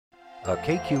a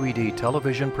KQED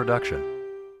television production.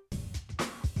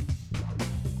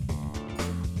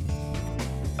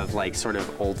 Of like sort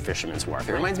of old Fisherman's Wharf.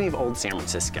 It reminds me of old San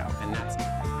Francisco, and that's...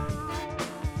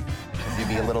 You'd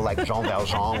be a little like Jean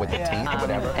Valjean with the teeth or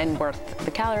whatever. And worth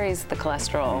the calories, the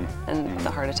cholesterol, and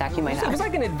the heart attack you might have. It was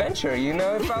like an adventure, you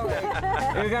know? It felt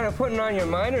like you're kind of putting on your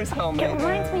miner's helmet. It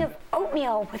reminds me of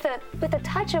oatmeal with a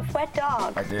touch of wet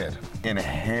dog. I did.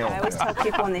 Inhale. I always tell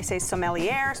people when they say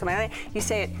sommelier, you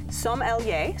say it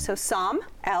sommelier, so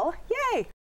som-el-yay.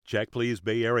 Check Please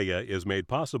Bay Area is made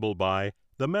possible by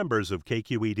the members of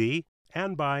KQED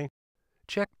and by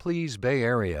Check Please Bay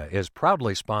Area is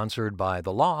proudly sponsored by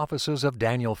the law offices of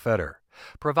Daniel Feder,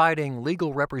 providing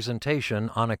legal representation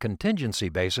on a contingency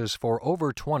basis for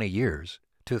over 20 years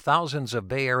to thousands of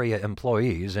Bay Area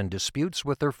employees in disputes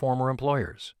with their former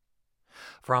employers.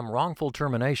 From wrongful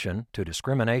termination to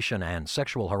discrimination and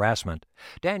sexual harassment,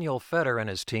 Daniel Feder and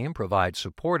his team provide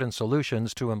support and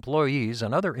solutions to employees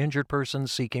and other injured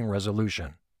persons seeking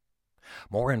resolution.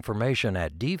 More information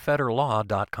at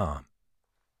dfederlaw.com.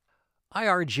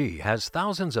 IRG has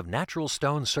thousands of natural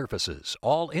stone surfaces,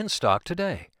 all in stock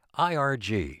today.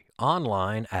 IRG,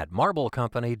 online at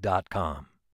marblecompany.com.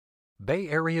 Bay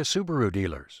Area Subaru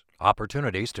dealers.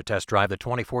 Opportunities to test drive the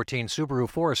 2014 Subaru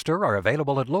Forester are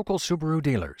available at local Subaru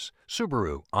dealers.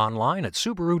 Subaru, online at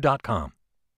subaru.com.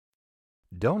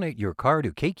 Donate your car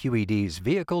to KQED's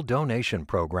Vehicle Donation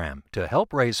Program to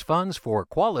help raise funds for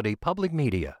quality public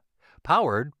media.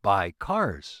 Powered by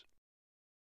Cars.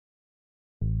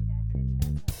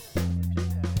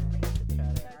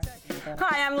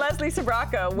 Hi, I'm Leslie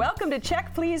Sbrocco. Welcome to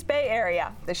Check Please Bay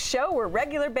Area, the show where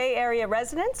regular Bay Area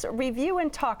residents review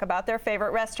and talk about their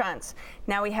favorite restaurants.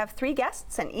 Now we have 3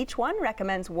 guests, and each one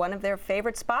recommends one of their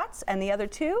favorite spots, and the other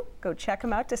 2 go check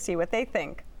them out to see what they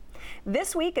think.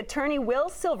 This week, attorney Will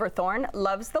Silverthorne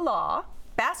loves the law,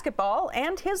 basketball,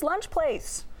 and his lunch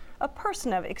place. A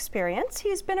person of experience,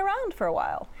 he's been around for a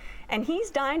while, and he's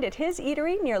dined at his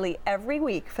eatery nearly every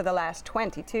week for the last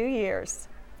 22 years.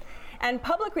 And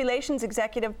public relations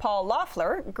executive Paul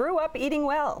Loeffler grew up eating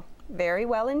well, very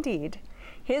well indeed.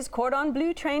 His cordon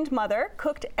bleu trained mother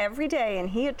cooked every day, and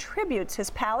he attributes his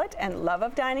palate and love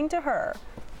of dining to her.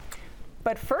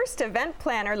 But first, event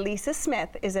planner Lisa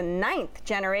Smith is a 9th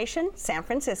generation San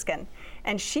Franciscan,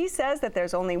 and she says that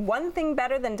there's only one thing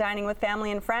better than dining with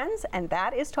family and friends, and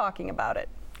that is talking about it.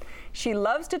 She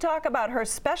loves to talk about her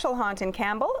special haunt in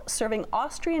Campbell, serving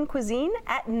Austrian cuisine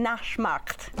at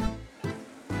Naschmacht.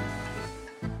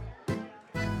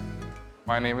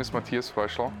 My name is Matthias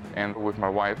Fröschl, and with my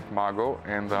wife Margot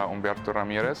and Umberto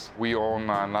Ramirez, we own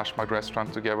a Naschmacht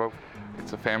restaurant together.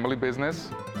 It's a family business.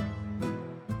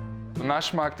 The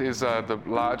Naschmacht is the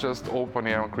largest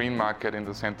open-air green market in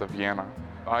the center of Vienna.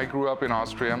 I grew up in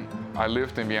Austria. I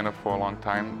lived in Vienna for a long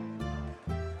time.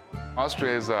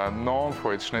 Austria is known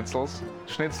for its schnitzels.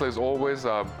 Schnitzel is always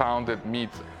pounded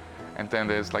meat, and then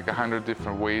there's like 100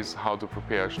 different ways how to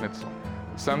prepare a schnitzel.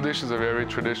 Some dishes are very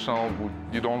traditional.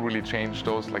 You don't really change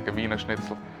those, like a Wiener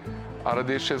Schnitzel. Other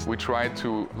dishes, we try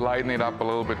to lighten it up a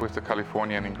little bit with the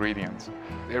Californian ingredients.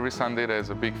 Every Sunday there's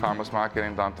a big farmers market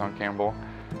in downtown Campbell.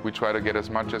 We try to get as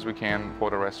much as we can for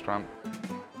the restaurant.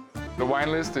 The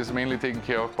wine list is mainly taken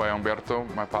care of by Umberto,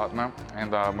 my partner,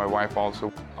 and my wife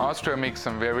also. Austria makes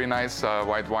some very nice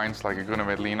white wines like a Grüne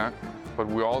Veltliner, but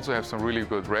we also have some really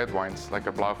good red wines like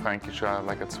a Blaufränkischer,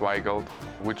 like a Zweigelt,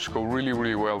 which go really,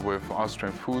 really well with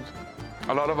Austrian food.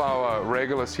 A lot of our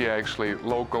regulars here are actually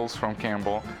locals from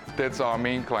Campbell. That's our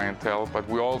main clientele, but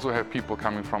we also have people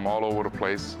coming from all over the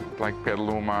place, like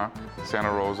Petaluma,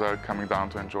 Santa Rosa, coming down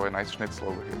to enjoy a nice schnitzel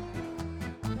over here.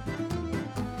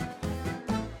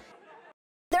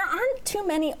 There aren't too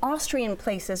many Austrian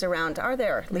places around, are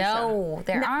there, Lisa? No,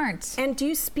 there aren't. And do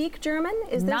you speak German?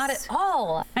 Not at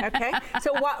all. Okay.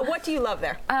 So what do you love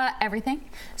there? Everything.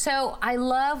 So I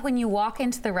love when you walk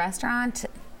into the restaurant,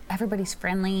 everybody's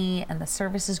friendly and the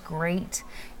service is great,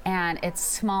 and it's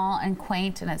small and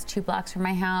quaint, and it's 2 blocks from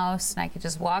my house, and I could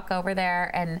just walk over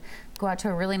there and go out to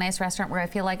a really nice restaurant where I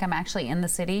feel like I'm actually in the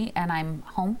city and I'm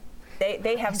home.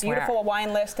 They have beautiful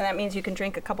wine list, and that means you can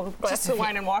drink a couple of glasses of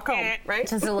wine and walk home, right?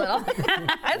 Just a little.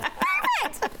 It's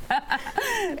perfect.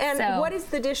 And what is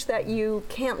the dish that you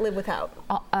can't live without?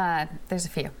 There's a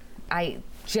few. I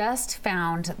just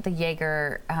found the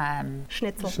Jaeger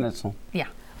Schnitzel. Yeah.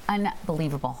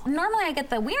 Unbelievable. Normally I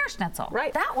get the Wiener Schnitzel.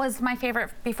 Right. That was my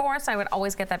favorite before, so I would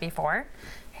always get that before.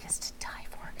 It is to die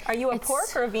for. Are you a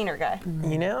pork or a Wiener guy?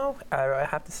 You know, I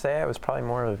have to say I was probably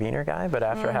more of a Wiener guy, but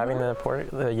after having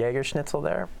the Jaeger Schnitzel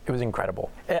there, it was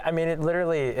incredible. I mean,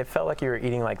 it felt like you were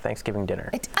eating like Thanksgiving dinner.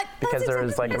 Because there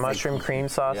was like a mushroom cream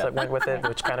sauce that went with it,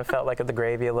 which kind of felt like the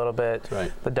gravy a little bit.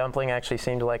 Right. The dumpling actually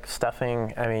seemed like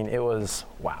stuffing. I mean, it was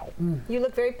wow. You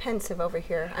look very pensive over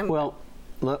here. Well,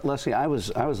 Leslie, I was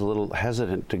a little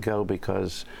hesitant to go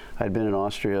because I'd been in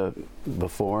Austria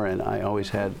before, and I always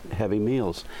had heavy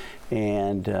meals,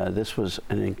 and this was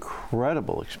an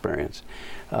incredible experience.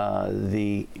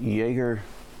 The Jaeger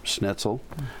Schnitzel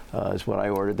is what I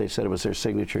ordered. They said it was their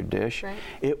signature dish. Right.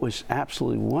 It was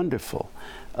absolutely wonderful.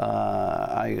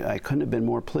 I couldn't have been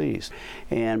more pleased.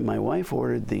 And my wife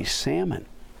ordered the salmon.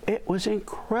 It was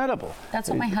incredible. That's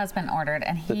what my husband ordered,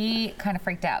 and he kind of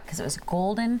freaked out because it was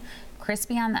golden,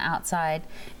 crispy on the outside,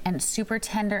 and super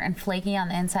tender and flaky on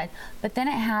the inside. But then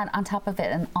it had on top of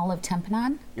it an olive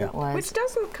tempeh. Yeah. Which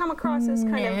doesn't come across as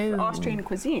kind of Austrian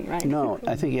cuisine, right? No,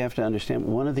 I think you have to understand,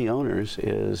 one of the owners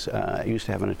used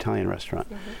to have an Italian restaurant.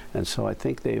 And so I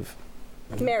think they've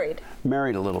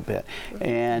married a little bit.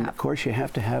 And of course you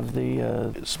have to have the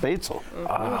spätzle,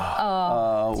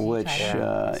 which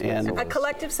and a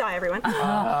collective sigh, everyone.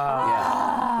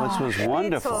 which was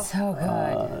wonderful. So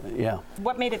good. Yeah.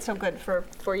 What made it so good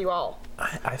for you all?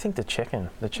 I think the chicken.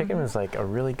 The chicken was like a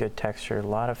really good texture, a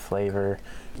lot of flavor.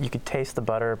 You could taste the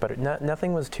butter, but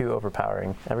nothing was too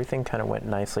overpowering. Everything kind of went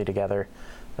nicely together.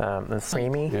 And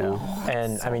creamy. Yeah.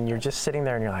 And I mean, you're just sitting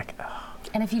there and you're like, oh.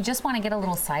 And if you just want to get a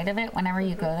little side of it whenever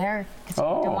you go there, because you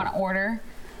don't want to order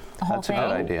the whole thing.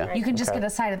 That's a good idea. You can just get a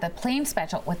side of the plain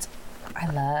special.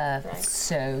 I love. It's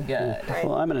so good.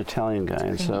 Well, I'm an Italian guy,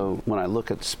 and so when I look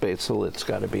at spätzle, it's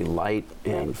got to be light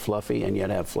and fluffy and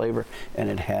yet have flavor, and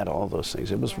it had all those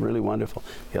things. It was really wonderful.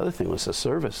 The other thing was the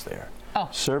service there.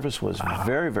 Service was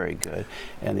very, very good,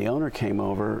 and the owner came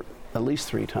over at least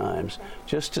 3 times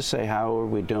just to say, how are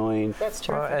we doing? That's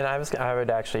true. And I would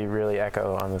actually really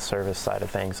echo on the service side of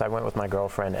things. I went with my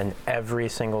girlfriend, and every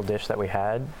single dish that we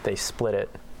had, they split it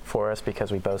for us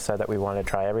because we both said that we wanted to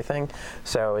try everything.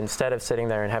 So instead of sitting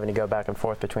there and having to go back and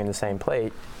forth between the same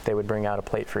plate, they would bring out a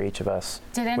plate for each of us.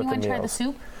 Did anyone try the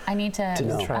soup? I need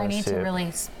to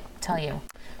really tell you.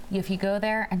 If you go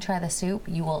there and try the soup,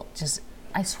 you will just,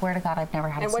 I swear to God, I've never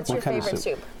had a soup. And what's your favorite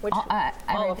soup?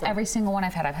 Every single one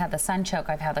I've had. I've had the sunchoke,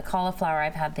 I've had the cauliflower,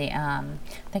 I've had the, I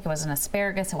think it was an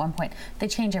asparagus at one point. They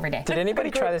change every day. Did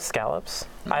anybody try the scallops?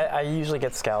 I usually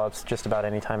get scallops just about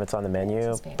any time it's on the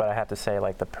menu, but I have to say,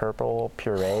 like the purple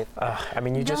puree, I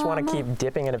mean, you just want to keep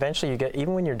dipping, and eventually you get,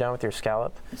 even when you're done with your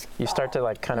scallop, you start to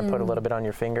like kind of put a little bit on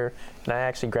your finger, and I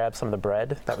actually grabbed some of the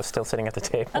bread that was still sitting at the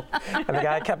table, and the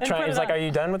guy kept trying, he's like, are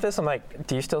you done with this? I'm like,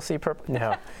 do you still see purple?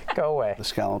 No, go away. The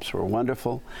scallops were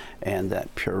wonderful, and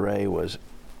that puree was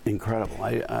incredible.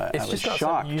 It's just not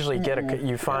something you usually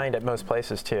you find at most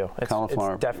places too.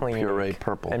 Cauliflower it's definitely puree unique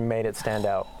purple, and made it stand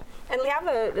out. And we have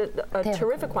a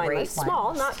terrific wine list.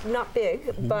 Small, not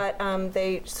big, but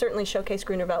they certainly showcase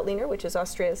Grüner Veltliner, which is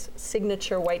Austria's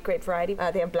signature white grape variety.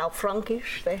 They have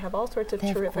Blaufränkisch. They have all sorts of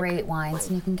terrific great wines.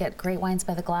 And you can get great wines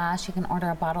by the glass. You can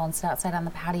order a bottle and sit outside on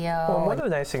the patio. Well, one of the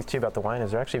nice things too about the wine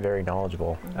is they're actually very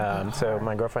knowledgeable. So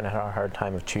my girlfriend had a hard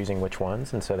time of choosing which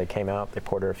ones, and so they came out, they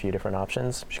poured her a few different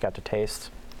options. She got to taste.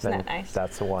 Isn't that nice?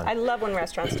 That's the one. I love when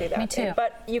restaurants do that. Me too.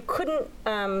 But you couldn't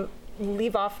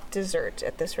leave off dessert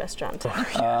at this restaurant.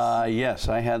 Yes,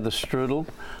 I had the strudel.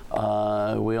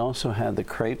 We also had the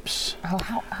crepes,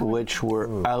 which were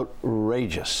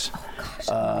outrageous.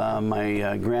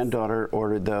 My granddaughter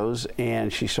ordered those,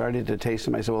 and she started to taste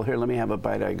them. I said, well, here, let me have a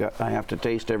bite. I have to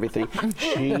taste everything.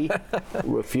 She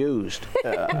refused.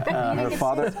 Her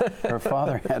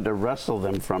father had to wrestle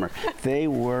them from her. They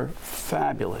were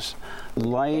fabulous.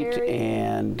 Light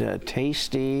and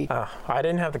tasty. I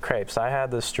didn't have the crepes. I had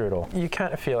the strudel. You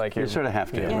kind of feel like you sort of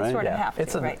have to, right? Sort of have to,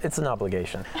 it's an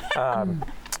obligation.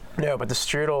 No, but the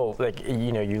strudel, like,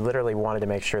 you know, you literally wanted to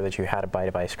make sure that you had a bite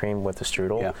of ice cream with the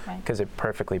strudel because it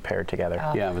perfectly paired together.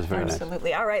 Yeah, it was very nice.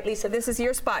 Absolutely. All right, Lisa, this is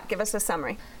your spot. Give us a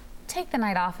summary. Take the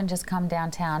night off and just come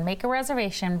downtown. Make a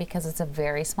reservation because it's a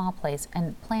very small place,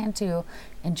 and plan to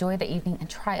enjoy the evening and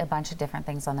try a bunch of different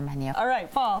things on the menu. All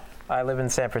right, Paul. I live in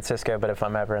San Francisco, but if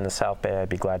I'm ever in the South Bay, I'd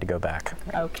be glad to go back.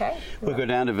 Okay. We'll go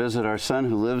down to visit our son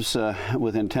who lives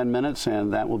within 10 minutes,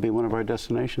 and that will be one of our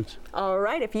destinations. All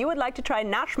right, if you would like to try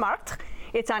Naschmarkt,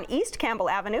 it's on East Campbell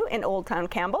Avenue in Old Town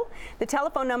Campbell. The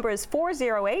telephone number is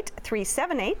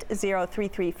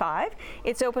 408-378-0335.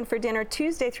 It's open for dinner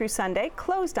Tuesday through Sunday,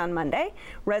 closed on Monday.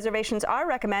 Reservations are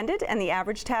recommended, and the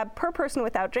average tab per person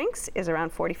without drinks is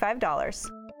around $45.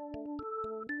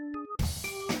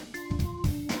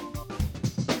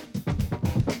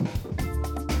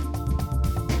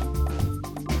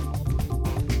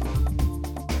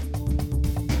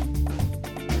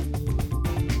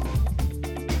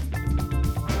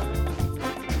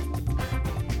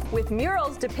 With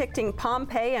murals depicting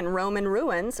Pompeii and Roman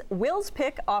ruins, Will's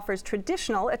Pick offers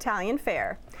traditional Italian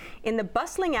fare. In the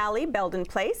bustling alley Belden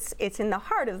Place, it's in the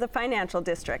heart of the financial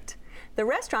district. The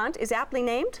restaurant is aptly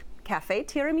named Cafe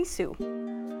Tiramisu.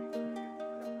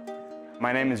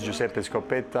 My name is Giuseppe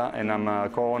Scoppetta and I'm a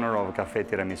co-owner of Cafe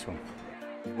Tiramisu.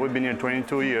 We've been here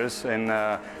 22 years and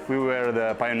we were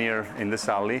the pioneer in this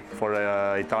alley for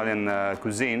Italian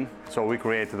cuisine. So we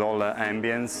created all the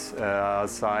ambience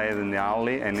outside in the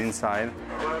alley and inside.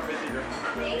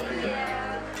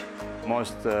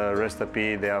 Most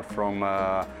recipes they are from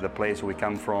the place we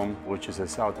come from, which is the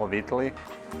south of Italy.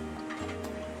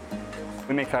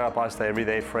 We make our pasta every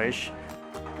day fresh.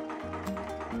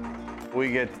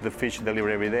 We get the fish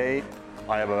delivered every day.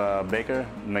 I have a baker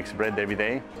who makes bread every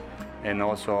day. And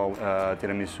also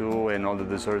tiramisu and all the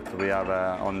dessert we have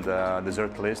on the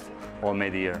dessert list, all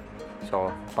made here.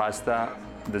 So pasta,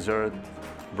 dessert,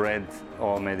 bread,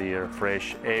 all made here,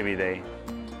 fresh, every day.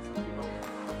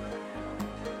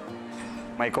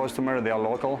 My customers, they are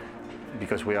local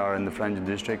because we are in the French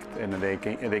district and they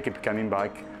keep coming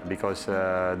back because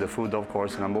the food, of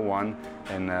course, number one,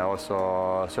 and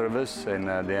also service and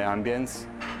the ambience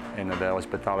and the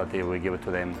hospitality we give it to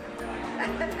them.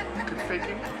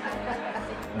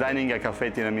 Dining at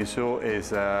Cafe Tiramisu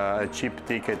is a cheap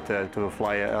ticket to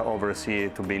fly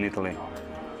overseas to be in Italy.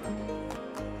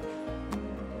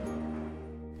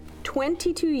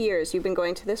 22 years you've been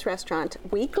going to this restaurant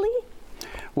weekly?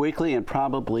 Weekly and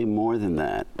probably more than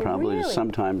that. Probably Really?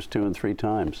 sometimes 2 and 3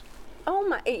 times. Oh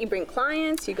my, you bring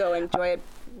clients, you go enjoy it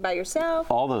by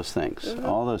yourself? All those things,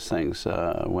 all those things.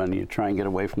 When you try and get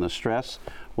away from the stress,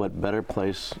 what better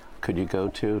place could you go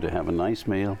to have a nice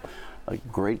meal, a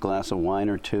great glass of wine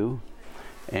or two,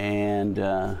 and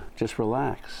just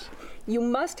relax. You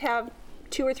must have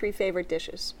 2 or 3 favorite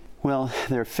dishes. Well,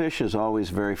 their fish is always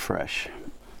very fresh.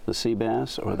 The sea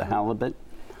bass or the halibut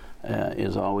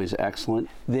is always excellent.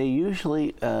 They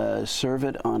usually serve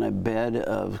it on a bed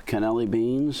of cannelli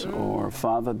beans or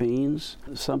fava beans.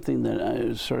 Something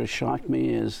that sort of shocked me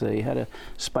is they had a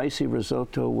spicy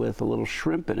risotto with a little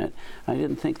shrimp in it. I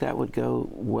didn't think that would go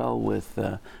well with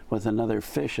another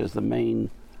fish as the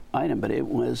main item, but it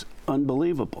was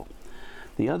unbelievable.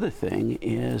 The other thing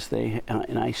is they,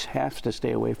 and I have to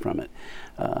stay away from it,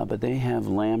 but they have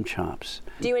lamb chops.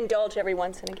 Do you indulge every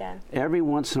once and again? Every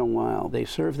once in a while. They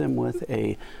serve them with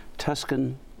a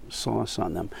Tuscan sauce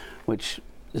on them, which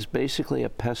is basically a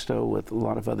pesto with a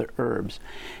lot of other herbs.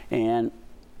 And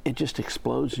it just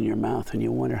explodes in your mouth, and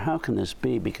you wonder, how can this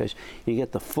be? Because you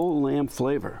get the full lamb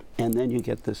flavor, and then you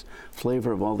get this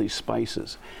flavor of all these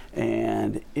spices.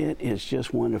 And it is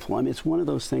just wonderful. I mean, it's one of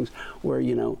those things where,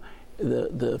 you know,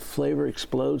 the flavor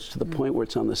explodes to the point where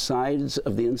it's on the sides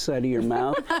of the inside of your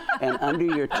mouth and under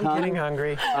your tongue. I'm getting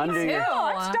hungry. Under your,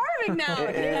 I'm starving now.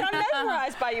 I'm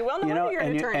mesmerized by you. Well, no wonder you're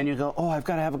an attorney. And you go, oh, I've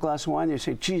got to have a glass of wine. You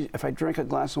say, geez, if I drink a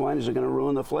glass of wine, is it going to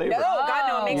ruin the flavor? No, God,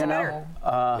 no, it makes it better.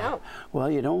 No. Well,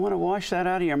 you don't want to wash that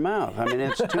out of your mouth. I mean,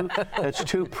 it's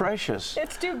too precious.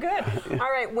 It's too good.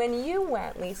 All right, when you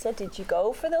went, Lisa, did you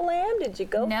go for the lamb? Did you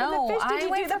go for the fish? Did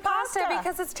you went do the for pasta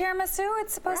because it's tiramisu.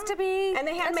 It's supposed to be And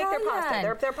they hand make their pasta.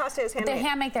 Their pasta is handmade. They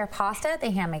hand make their pasta.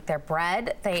 They hand make their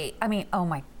bread. I mean, oh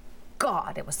my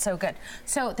God, it was so good.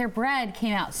 So their bread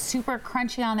came out super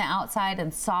crunchy on the outside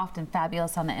and soft and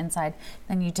fabulous on the inside.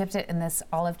 Then you dipped it in this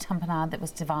olive tamponade that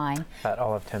was divine. That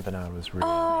olive tamponade was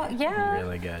really,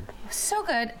 really good. So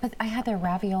good. But I had their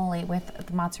ravioli with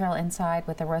the mozzarella inside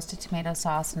with the roasted tomato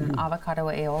sauce and avocado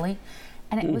aioli.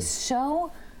 And it was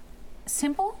so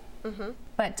simple,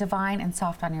 but divine and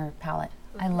soft on your palate.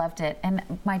 I loved it. And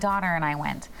my daughter and I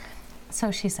went.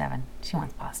 So she's 7. She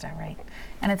wants pasta, right?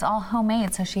 And it's all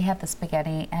homemade. So she had the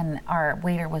spaghetti, and our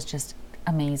waiter was just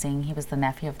amazing. He was the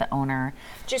nephew of the owner.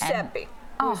 Giuseppe.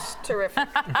 Who's terrific.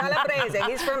 Calabrese.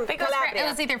 He's from Calabria. It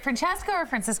was either Francesco or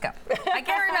Francisco. I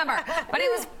can't remember. But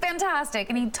it was fantastic.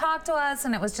 And he talked to us,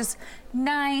 and it was just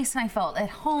nice. And I felt at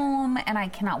home. And I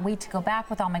cannot wait to go back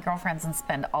with all my girlfriends and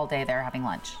spend all day there having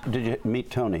lunch. Did you meet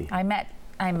Tony? I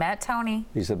met Tony.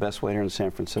 He's the best waiter in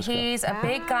San Francisco. He's a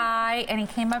big guy, and he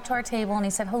came up to our table and he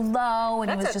said hello,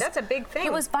 and that's a big thing. He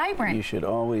was vibrant. You should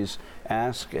always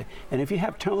ask, and if you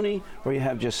have Tony or you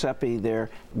have Giuseppe, their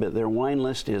wine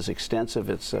list is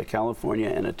extensive. It's California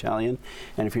and Italian,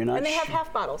 and if you're not, and they have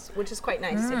half bottles, which is quite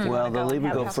nice. If you well, want to they'll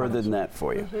even go further than that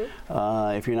for you.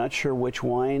 If you're not sure which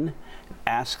wine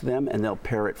ask them and they'll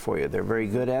pair it for you. They're very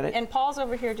good at it. And Paul's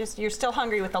over here you're still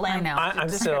hungry with the lamb. I'm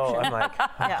still,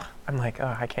 yeah. I'm like,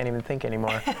 oh, I can't even think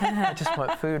anymore. I just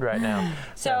want food right now.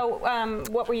 So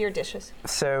what were your dishes?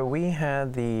 So we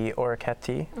had the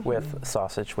orecchiette with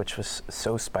sausage, which was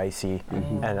so spicy.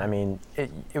 And I mean,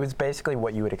 it was basically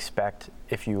what you would expect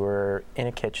if you were in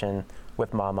a kitchen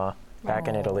with Mama back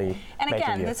in Italy. And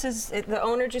again, this is the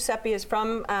owner Giuseppe is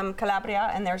from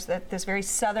Calabria, and there's this very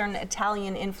southern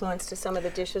Italian influence to some of the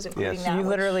dishes, including that. You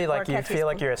literally you feel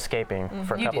like you're escaping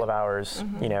for a couple of hours,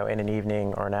 you know, in an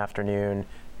evening or an afternoon,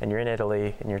 and you're in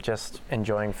Italy and you're just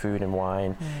enjoying food and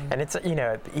wine. And it's, you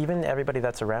know, even everybody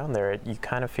that's around there, you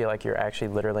kind of feel like you're actually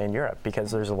literally in Europe, because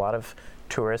there's a lot of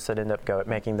tourists that end up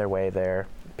making their way there.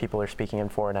 People are speaking in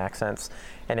foreign accents,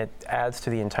 and it adds to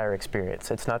the entire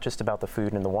experience. It's not just about the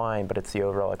food and the wine, but it's the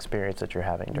overall experience that you're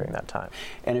having during that time.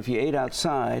 And if you ate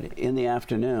outside in the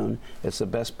afternoon, it's the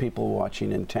best people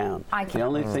watching in town. The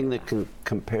only thing that can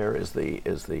compare is the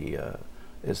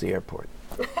airport.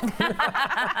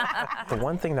 The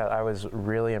one thing that I was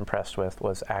really impressed with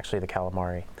was actually the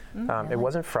calamari. It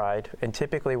wasn't fried, and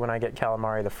typically when I get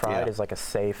calamari, the fried is like a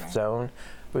safe zone.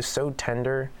 It was so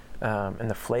tender. And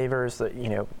the flavors that, you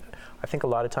know, I think a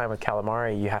lot of time with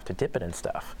calamari, you have to dip it in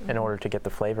stuff in order to get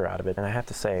the flavor out of it. And I have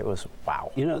to say, it was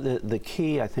wow. You know, the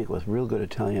key, I think, with real good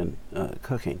Italian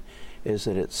cooking is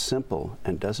that it's simple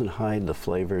and doesn't hide the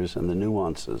flavors and the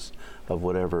nuances of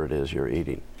whatever it is you're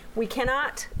eating. We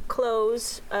cannot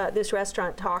close this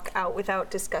restaurant talk out without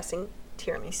discussing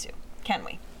tiramisu, can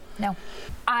we? No.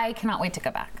 I cannot wait to go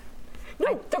back.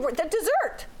 No, the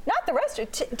dessert, not the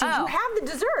restaurant. Did you have the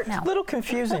dessert? It's a little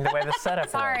confusing the way the setup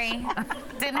was. Sorry.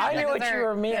 Didn't have I knew the what dessert. you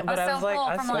were meaning, but I was like,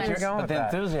 I thought you were going with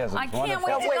that. The enthusiasm. I can't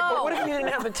wait to Wait, go. but what if you didn't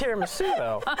have the tiramisu,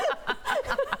 though?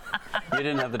 You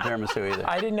didn't have the tiramisu either.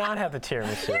 I did not have the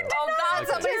tiramisu. Oh, God,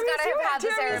 somebody's got to have had the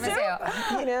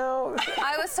tiramisu. You know,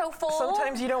 I was so full.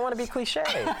 sometimes you don't want to be cliche.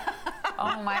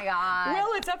 Oh, my God.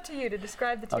 Will, it's up to you to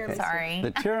describe the tiramisu. Sorry.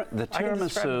 The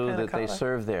tiramisu that they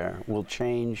serve there will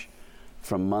change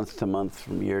from month to month,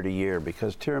 from year to year,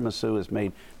 because tiramisu is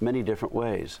made many different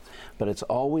ways, but it's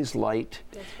always light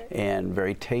and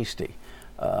very tasty.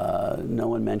 No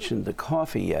one mentioned the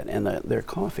coffee yet, and their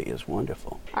coffee is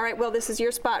wonderful. All right, Will, this is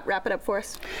your spot. Wrap it up for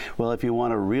us. Well, if you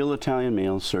want a real Italian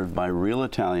meal served by real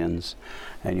Italians,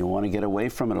 and you want to get away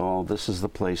from it all, this is the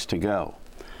place to go.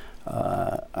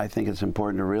 I think it's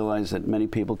important to realize that many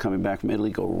people coming back from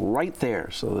Italy go right there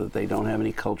so that they don't have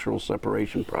any cultural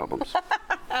separation problems.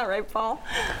 All right, Paul. Well,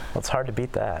 it's hard to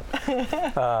beat that.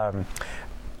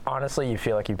 Honestly, you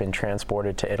feel like you've been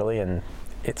transported to Italy, and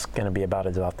it's going to be about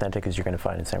as authentic as you're going to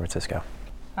find in San Francisco.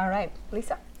 All right,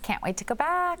 Lisa. Can't wait to go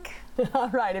back. All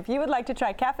right, if you would like to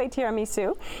try Cafe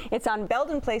Tiramisu, it's on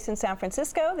Belden Place in San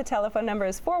Francisco. The telephone number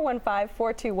is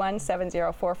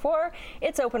 415-421-7044.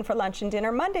 It's open for lunch and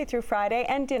dinner Monday through Friday,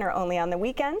 and dinner only on the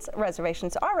weekends.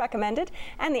 Reservations are recommended,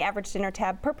 and the average dinner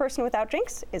tab per person without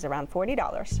drinks is around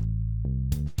 $40.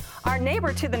 Our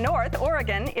neighbor to the north,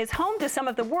 Oregon, is home to some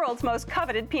of the world's most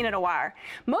coveted Pinot Noir.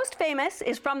 Most famous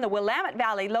is from the Willamette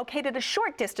Valley, located a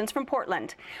short distance from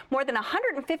Portland. More than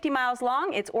 150 miles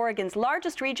long, it's Oregon's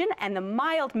largest region, and the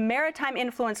mild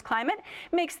maritime-influenced climate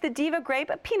makes the Diva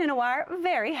grape Pinot Noir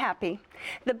very happy.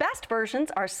 The best versions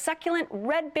are succulent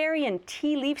red berry and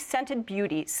tea leaf scented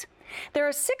beauties. There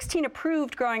are 16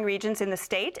 approved growing regions in the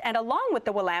state, and along with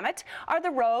the Willamette are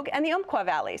the Rogue and the Umpqua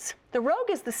valleys. The Rogue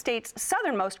is the state's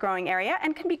southernmost growing area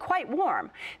and can be quite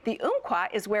warm. The Umpqua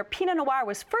is where Pinot Noir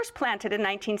was first planted in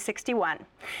 1961.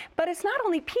 But it's not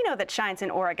only Pinot that shines in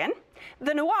Oregon.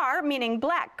 The Noir, meaning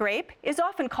black grape, is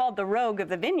often called the Rogue of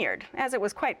the vineyard, as it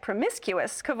was quite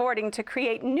promiscuous, cavorting to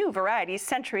create new varieties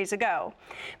centuries ago.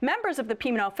 Members of the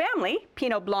Pinot family,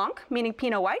 Pinot Blanc, meaning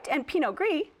Pinot White, and Pinot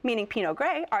Gris, meaning Pinot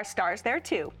Gray, are stars there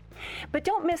too. But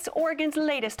don't miss Oregon's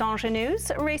latest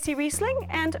ingenues, racy Riesling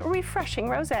and refreshing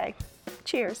rosé.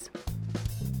 Cheers.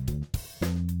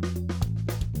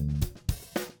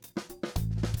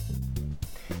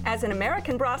 As an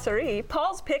American brasserie,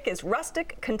 Paul's pick is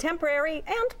rustic, contemporary,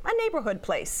 and a neighborhood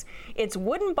place. Its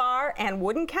wooden bar and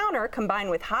wooden counter combine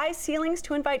with high ceilings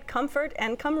to invite comfort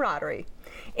and camaraderie.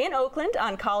 In Oakland,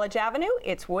 on College Avenue,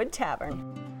 it's Wood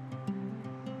Tavern.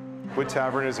 Wood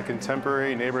Tavern is a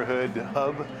contemporary neighborhood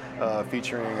hub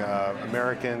featuring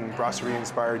American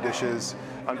brasserie-inspired dishes.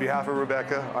 On behalf of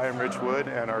Rebecca, I am Rich Wood,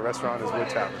 and our restaurant is Wood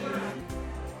Tavern.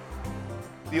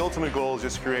 The ultimate goal is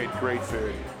just to create great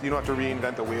food. You don't have to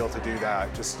reinvent the wheel to do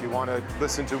that. Just you want to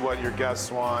listen to what your guests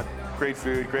want. Great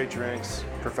food, great drinks,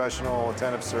 professional,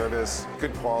 attentive service,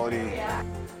 good quality.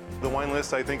 The wine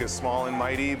list, I think, is small and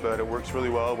mighty, but it works really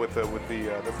well with the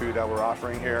food that we're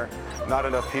offering here. Not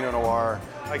enough Pinot Noir.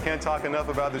 I can't talk enough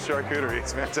about the charcuterie.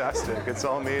 It's fantastic. It's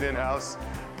all made in-house.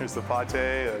 There's the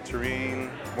pate, terrine,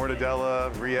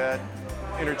 mortadella, rillette,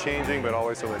 interchanging, but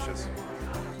always delicious.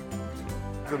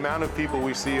 The amount of people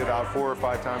we see about 4 or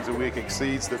 5 times a week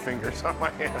exceeds the fingers on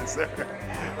my hands there.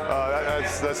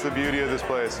 That's the beauty of this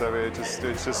place. I mean,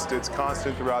 it's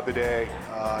constant throughout the day.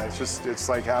 It's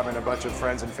like having a bunch of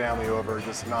friends and family over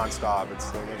just nonstop.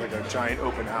 It's like a giant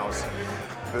open house.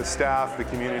 The staff, the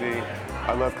community,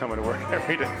 I love coming to work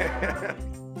every day.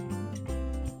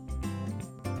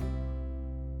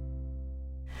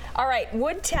 All right,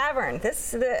 Wood Tavern.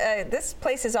 This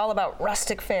place is all about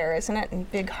rustic fare, isn't it? And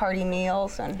big hearty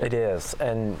meals. It is,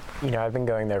 and I've been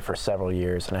going there for several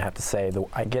years, and I have to say,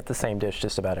 I get the same dish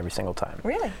just about every single time.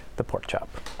 Really? The pork chop.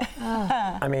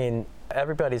 I mean,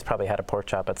 everybody's probably had a pork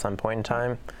chop at some point in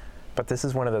time, but this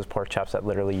is one of those pork chops that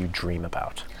literally you dream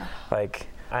about. Like,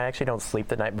 I actually don't sleep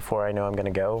the night before I know I'm going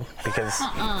to go because,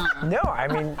 no, I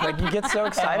mean, like you get so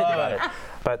excited about it.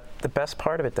 But the best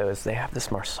part of it, though, is they have this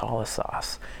marsala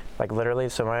sauce. Like literally,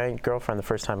 so my girlfriend, the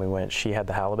first time we went, she had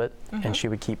the halibut, and she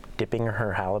would keep dipping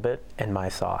her halibut in my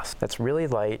sauce. That's really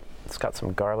light. It's got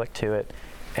some garlic to it.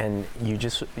 And you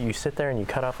sit there and you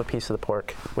cut off a piece of the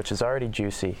pork, which is already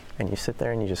juicy, and you sit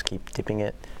there and you just keep dipping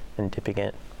it and dipping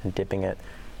it and dipping it.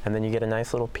 And then you get a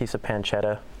nice little piece of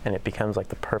pancetta, and it becomes like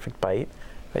the perfect bite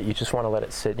that you just want to let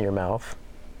it sit in your mouth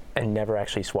and never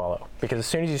actually swallow. Because as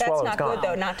soon as you swallow, it's gone. That's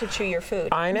not good, though, not to chew your food.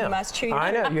 I know. You must chew your food.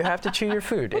 I know. You have to chew your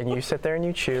food. And you sit there and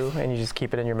you chew, and you just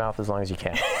keep it in your mouth as long as you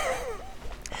can.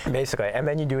 Basically. And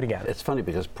then you do it again. It's funny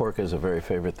because pork is a very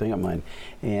favorite thing of mine.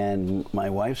 And my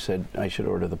wife said I should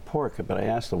order the pork, but I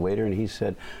asked the waiter, and he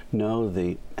said, no,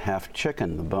 the half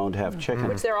chicken, the boned half chicken.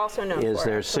 Which they're also known is for.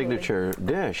 Their signature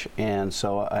dish. And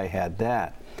so I had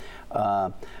that.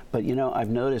 But I've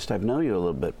noticed, I've known you a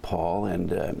little bit, Paul,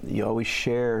 and you always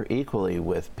share equally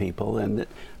with people, and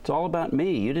it's all about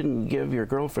me. You didn't give your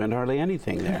girlfriend hardly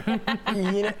anything there.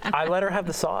 I let her have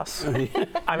the sauce.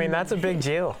 I mean, that's a big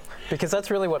deal, because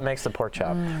that's really what makes the pork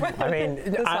chop. I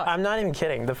mean, I'm not even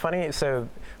kidding. So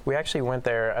we actually went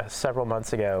there several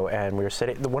months ago, and we were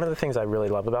sitting. One of the things I really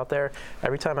love about there,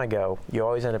 every time I go, you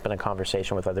always end up in a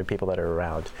conversation with other people that are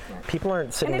around. People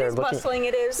aren't sitting there looking. And it is bustling.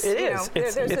 It is. It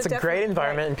is. It's a great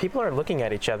environment, right. and people are looking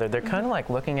at each other. They're kind of like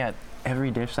looking at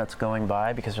every dish that's going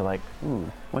by because they're like, ooh,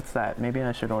 what's that? Maybe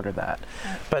I should order that.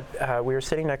 Right. But we were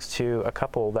sitting next to a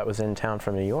couple that was in town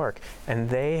from New York, and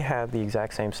they had the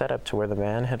exact same setup to where the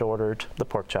man had ordered the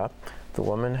pork chop, the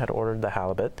woman had ordered the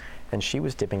halibut, and she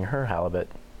was dipping her halibut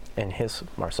in his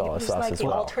marsala sauce like as the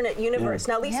well. Alternate universe.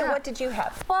 Now, Lisa, what did you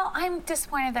have? Well, I'm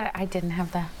disappointed that I didn't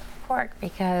have the pork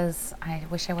because I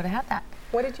wish I would have had that.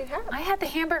 What did you have? I had the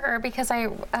hamburger because I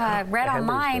read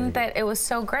online that it was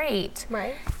so great.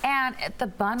 Right. And the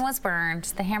bun was burned.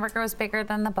 The hamburger was bigger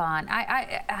than the bun.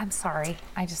 I'm sorry.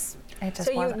 It just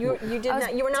so wasn't.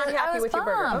 you were not happy with your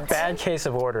burger. Okay. Bad case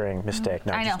of ordering mistake.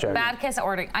 No, I know. just joking. Bad case of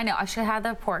ordering. I know. I should have had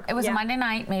the pork. It was a Monday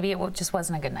night. Maybe it just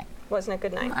wasn't a good night. Wasn't a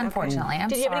good night. Unfortunately, okay. I'm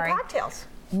sorry. Did you have any cocktails?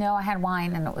 No, I had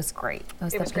wine and it was great. It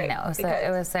was the Pinot.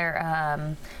 It was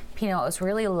their Pinot. It was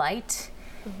really light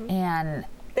and.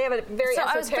 They have a very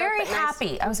I was very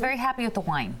happy. Nice. I was very happy with the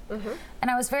wine, and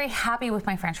I was very happy with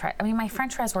my French fries. I mean, my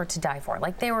French fries were to die for.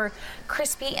 Like they were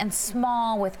crispy and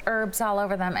small with herbs all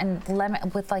over them, and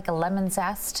lemon with like a lemon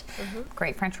zest.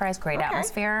 Great French fries, great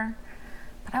atmosphere.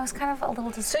 But I was kind of a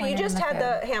little disappointed. So you just had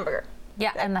the hamburger.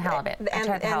 Yeah, and the halibut. I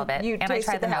tried the halibut, and I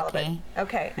tried the gnocchi.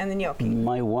 Okay, and the gnocchi.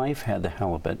 My wife had the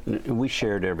halibut. We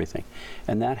shared everything,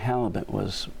 and that halibut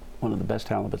was one of the best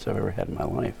halibuts I've ever had in my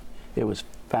life. It was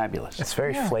fabulous. It's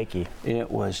very flaky.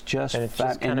 It was just and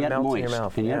yet moist. In your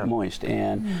mouth. And yet moist.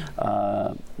 And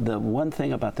the one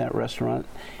thing about that restaurant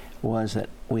was that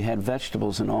we had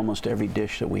vegetables in almost every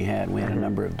dish that we had. We had a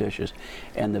number of dishes,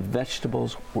 and the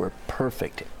vegetables were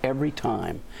perfect every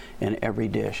time in every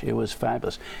dish. It was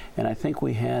fabulous. And I think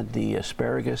we had the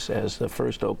asparagus as the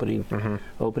first opening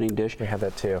dish. We had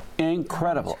that too.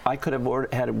 Incredible. I could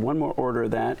have had one more order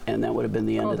of that, and that would have been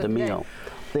the end of the meal.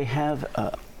 They have,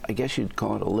 I guess you'd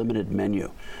call it a limited menu,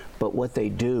 but what they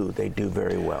do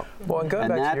very well. Well,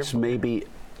 and that's maybe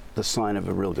the sign of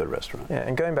a real good restaurant. Yeah,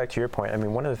 and going back to your point, I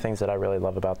mean, one of the things that I really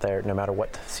love about there, no matter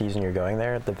what season you're going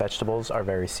there, the vegetables are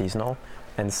very seasonal.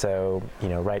 And so, you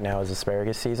know, right now is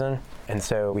asparagus season. And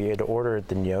so we had ordered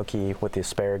the gnocchi with the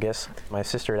asparagus. My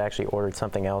sister had actually ordered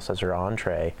something else as her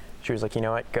entree. She was like, you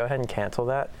know what, go ahead and cancel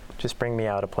that. Just bring me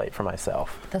out a plate for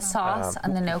myself. The sauce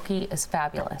on the gnocchi is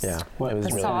fabulous. Yeah, What it was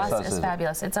The really sauce is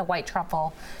fabulous. It's a white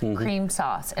truffle cream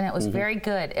sauce, and it was very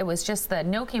good. It was just the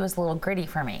gnocchi was a little gritty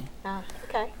for me.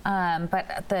 Okay.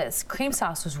 But the cream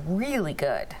sauce was really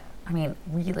good. I mean,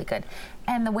 really good.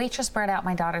 And the waitress brought out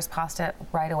my daughter's pasta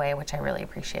right away, which I really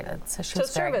appreciated. So she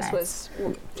was very nice.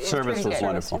 Service was good.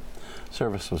 wonderful.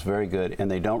 Service was very good, and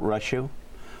they don't rush you,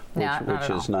 No, not which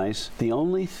at is all. nice. The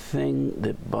only thing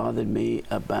that bothered me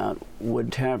about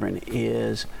Wood Tavern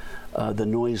is the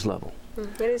noise level.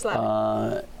 It is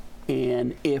loud.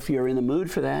 And if you're in the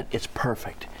mood for that, it's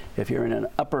perfect. If you're in an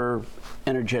upper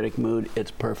energetic mood,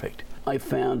 it's perfect. I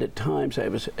found at times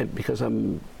because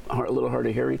I'm a little hard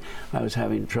of hearing, I was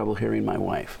having trouble hearing my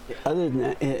wife. Other than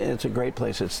that, it's a great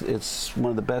place. It's one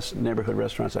of the best neighborhood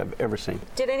restaurants I've ever seen.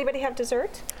 Did anybody have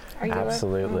dessert? Are you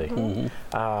Absolutely.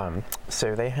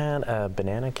 So they had a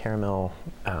banana caramel,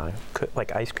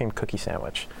 like ice cream cookie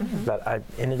sandwich that I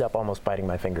ended up almost biting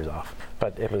my fingers off,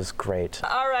 but it was great.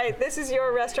 All right, this is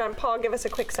your restaurant. Paul, give us a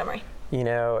quick summary. You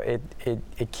know, it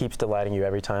keeps delighting you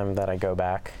every time that I go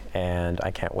back, and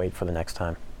I can't wait for the next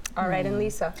time. All right, and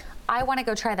Lisa? I want to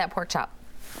go try that pork chop,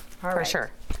 for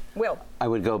sure. Will? I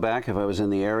would go back if I was in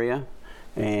the area,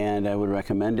 and I would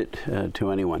recommend it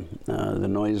to anyone. The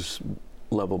noise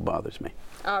level bothers me.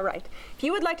 All right. If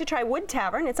you would like to try Wood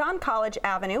Tavern, it's on College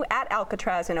Avenue at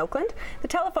Alcatraz in Oakland. The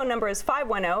telephone number is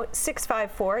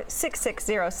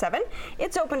 510-654-6607.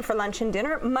 It's open for lunch and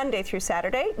dinner Monday through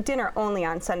Saturday, dinner only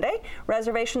on Sunday.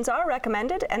 Reservations are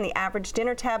recommended, and the average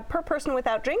dinner tab per person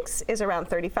without drinks is around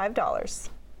 $35.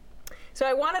 So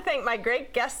I want to thank my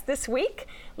great guests this week,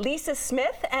 Lisa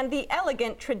Smith and the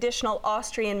elegant traditional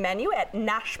Austrian menu at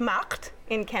Naschmacht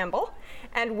in Campbell,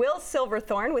 and Will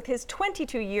Silverthorne with his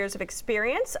 22 years of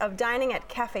experience of dining at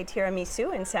Cafe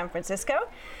Tiramisu in San Francisco.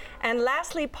 And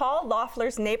lastly, Paul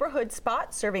Loeffler's neighborhood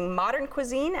spot serving modern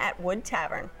cuisine at Wood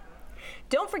Tavern.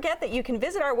 Don't forget that you can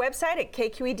visit our website at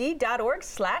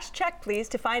kqed.org/checkplease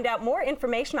to find out more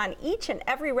information on each and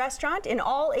every restaurant in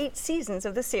all 8 seasons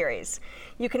of the series.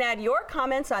 You can add your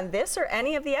comments on this or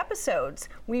any of the episodes.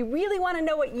 We really want to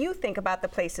know what you think about the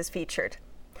places featured.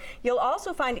 You'll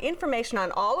also find information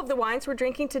on all of the wines we're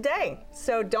drinking today.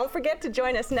 So don't forget to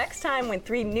join us next time when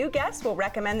 3 new guests will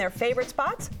recommend their favorite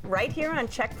spots right here on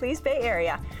Check Please Bay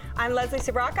Area. I'm Leslie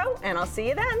Sbrocco, and I'll see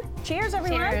you then. Cheers,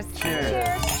 everyone. Cheers.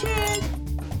 Cheers.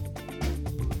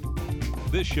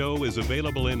 This show is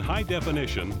available in high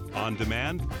definition, on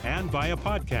demand, and via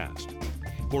podcast.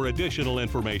 For additional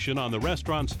information on the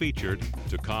restaurants featured,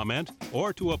 to comment,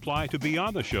 or to apply to be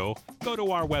on the show, go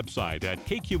to our website at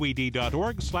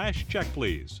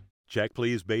kqed.org/checkplease. Check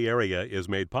Please Bay Area is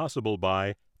made possible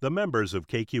by the members of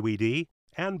KQED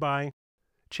and by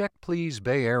Check Please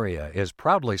Bay Area is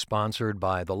proudly sponsored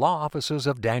by the law offices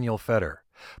of Daniel Feder,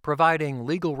 providing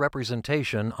legal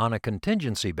representation on a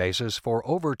contingency basis for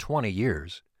over 20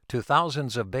 years to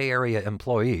thousands of Bay Area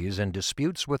employees in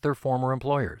disputes with their former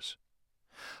employers.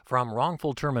 From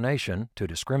wrongful termination to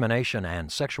discrimination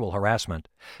and sexual harassment,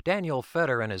 Daniel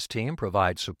Feder and his team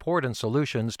provide support and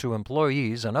solutions to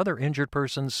employees and other injured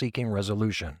persons seeking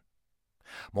resolution.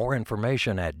 More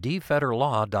information at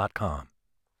dfederlaw.com.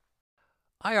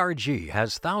 IRG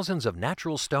has thousands of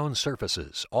natural stone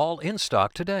surfaces, all in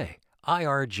stock today.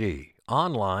 IRG,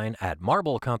 online at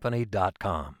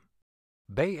marblecompany.com.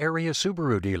 Bay Area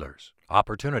Subaru dealers.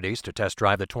 Opportunities to test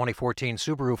drive the 2014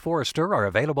 Subaru Forester are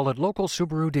available at local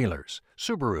Subaru dealers.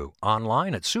 Subaru,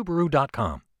 online at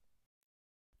subaru.com.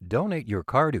 Donate your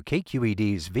car to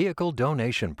KQED's Vehicle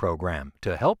Donation Program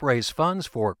to help raise funds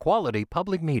for quality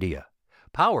public media.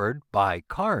 Powered by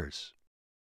Cars.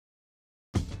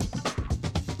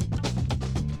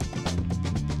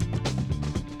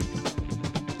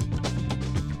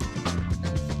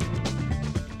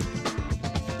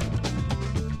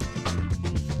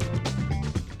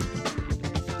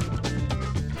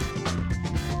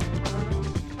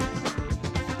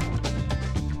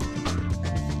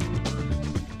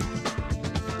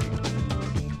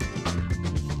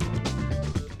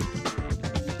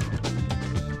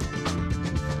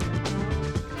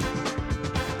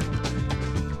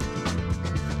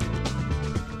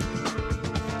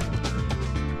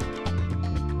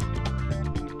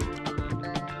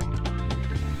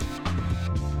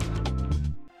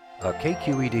 A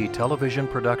KQED television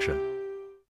production.